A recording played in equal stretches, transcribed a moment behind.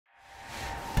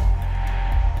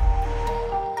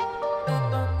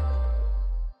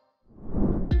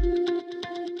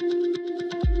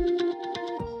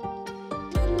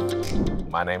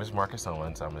My name is Marcus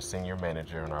Owens. I'm a senior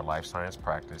manager in our life science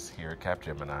practice here at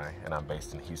Capgemini, and I'm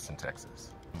based in Houston,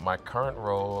 Texas. My current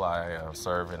role, I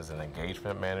serve as an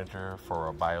engagement manager for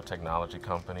a biotechnology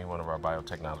company, one of our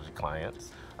biotechnology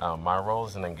clients. My role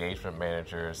as an engagement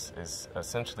manager is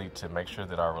essentially to make sure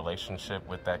that our relationship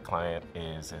with that client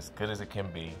is as good as it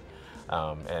can be,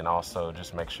 and also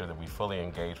just make sure that we fully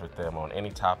engage with them on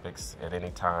any topics at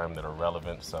any time that are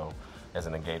relevant. So as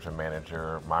an engagement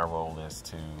manager, my role is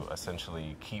to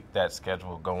essentially keep that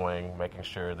schedule going, making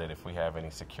sure that if we have any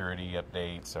security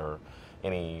updates or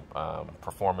any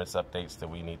performance updates that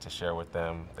we need to share with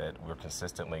them, that we're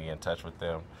consistently in touch with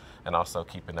them, and also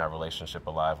keeping that relationship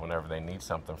alive. Whenever they need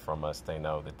something from us, they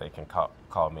know that they can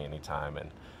call me anytime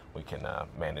and we can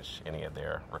manage any of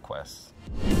their requests.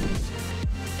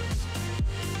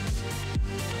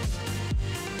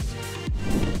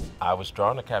 I was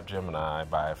drawn to Capgemini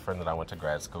by a friend that I went to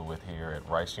grad school with here at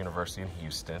Rice University in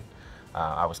Houston.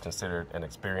 I was considered an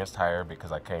experienced hire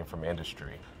because I came from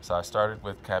industry. So I started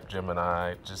with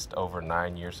Capgemini just over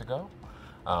 9 years ago.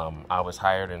 I was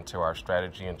hired into our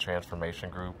strategy and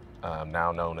transformation group,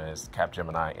 now known as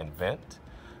Capgemini Invent.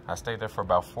 I stayed there for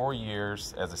about 4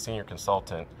 years as a senior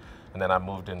consultant, and then I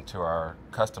moved into our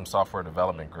custom software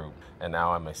development group, and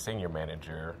now I'm a senior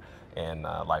manager in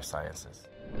life sciences.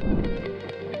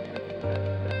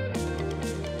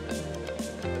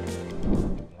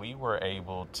 We were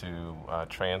able to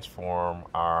transform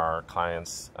our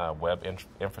clients' web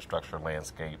infrastructure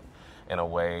landscape in a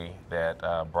way that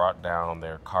brought down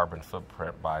their carbon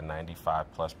footprint by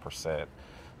 95+%.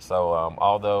 So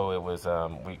although it was,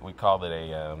 we called it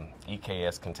a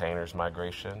EKS containers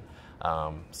migration,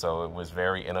 so it was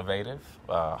very innovative.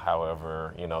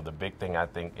 However, the big thing I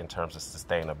think in terms of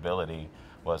sustainability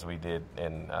was we did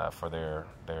for their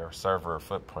server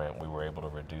footprint, we were able to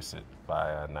reduce it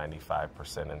by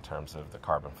 95% in terms of the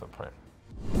carbon footprint.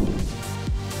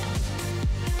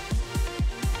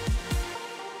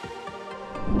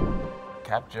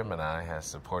 Capgemini has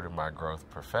supported my growth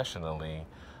professionally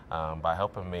by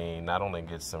helping me not only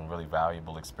get some really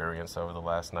valuable experience over the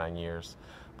last 9 years,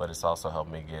 but it's also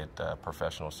helped me get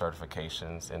professional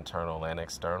certifications, internal and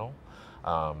external.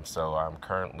 So I'm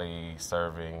currently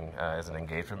serving as an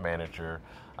engagement manager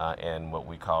in what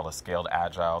we call a Scaled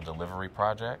Agile Delivery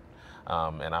project.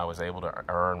 And I was able to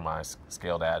earn my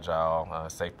Scaled Agile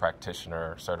Safe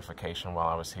Practitioner certification while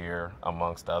I was here,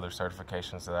 amongst other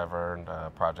certifications that I've earned,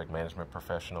 Project Management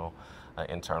Professional,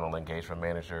 Internal Engagement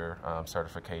Manager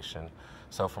certification.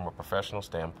 So from a professional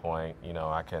standpoint,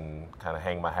 I can kind of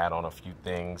hang my hat on a few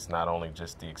things, not only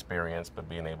just the experience, but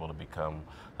being able to become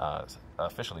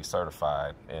officially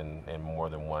certified in more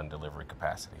than one delivery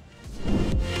capacity.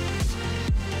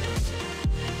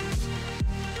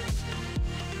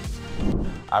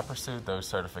 I pursued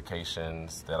those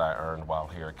certifications that I earned while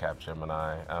here at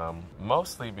Capgemini,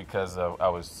 mostly because I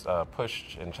was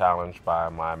pushed and challenged by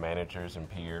my managers and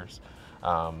peers.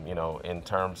 In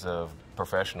terms of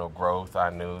professional growth, I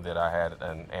knew that I had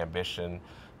an ambition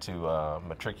to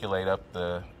matriculate up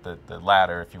the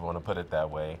ladder, if you want to put it that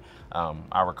way.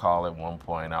 I recall at one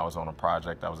point I was on a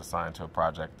project, I was assigned to a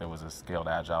project that was a Scaled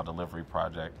Agile Delivery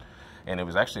project, and it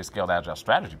was actually a Scaled Agile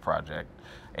Strategy project.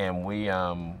 And we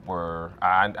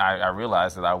I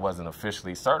realized that I wasn't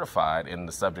officially certified in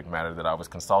the subject matter that I was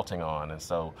consulting on. And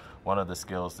so one of the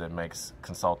skills that makes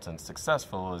consultants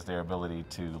successful is their ability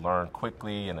to learn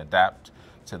quickly and adapt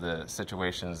to the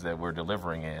situations that we're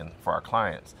delivering in for our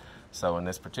clients. So in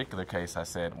this particular case, I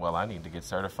said, well, I need to get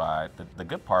certified. The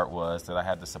good part was that I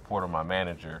had the support of my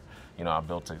manager. I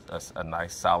built a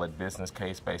nice solid business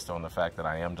case based on the fact that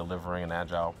I am delivering an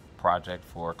agile project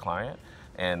for a client,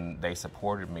 and they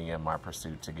supported me in my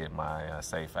pursuit to get my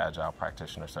Safe Agile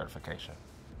Practitioner certification.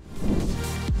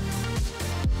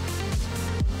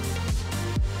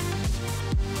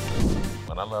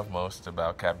 What I love most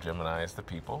about Capgemini is the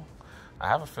people. I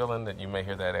have a feeling that you may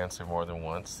hear that answer more than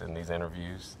once in these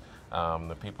interviews.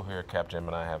 The people here at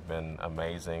Capgemini have been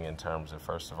amazing in terms of,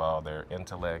 first of all, their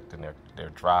intellect and their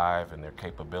drive and their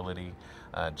capability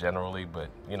generally,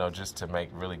 but just to make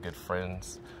really good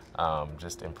friends,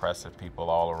 just impressive people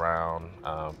all around,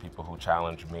 people who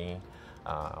challenge me.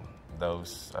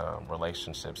 Those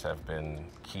relationships have been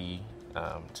key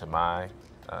to my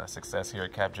success here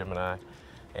at Capgemini,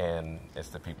 and it's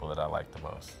the people that I like the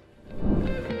most.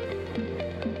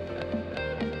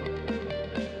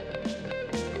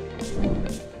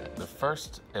 The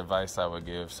first advice I would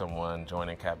give someone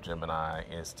joining Capgemini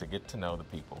is to get to know the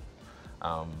people.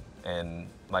 And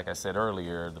like I said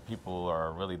earlier, the people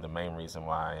are really the main reason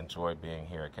why I enjoy being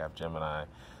here at Capgemini.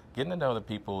 Getting to know the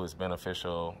people is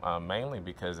beneficial, mainly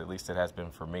because, at least it has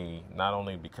been for me, not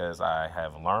only because I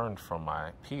have learned from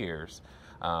my peers,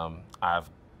 I've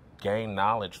gained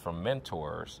knowledge from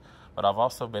mentors, but I've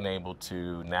also been able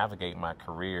to navigate my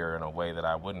career in a way that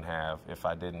I wouldn't have if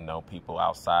I didn't know people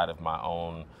outside of my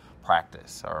own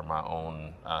practice or my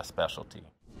own specialty.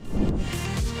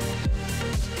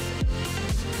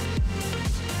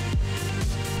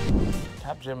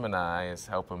 Capgemini is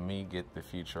helping me get the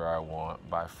future I want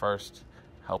by first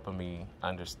helping me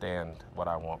understand what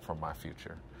I want from my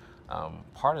future.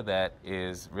 Part of that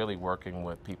is really working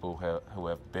with people who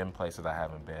have been places I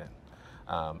haven't been.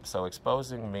 So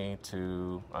exposing me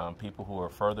to people who are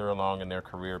further along in their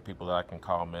career, people that I can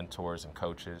call mentors and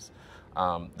coaches,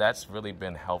 that's really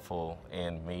been helpful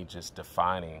in me just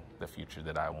defining the future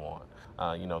that I want.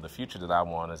 The future that I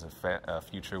want is a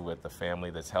future with a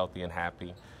family that's healthy and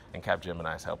happy, and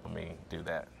Capgemini is helping me do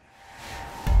that.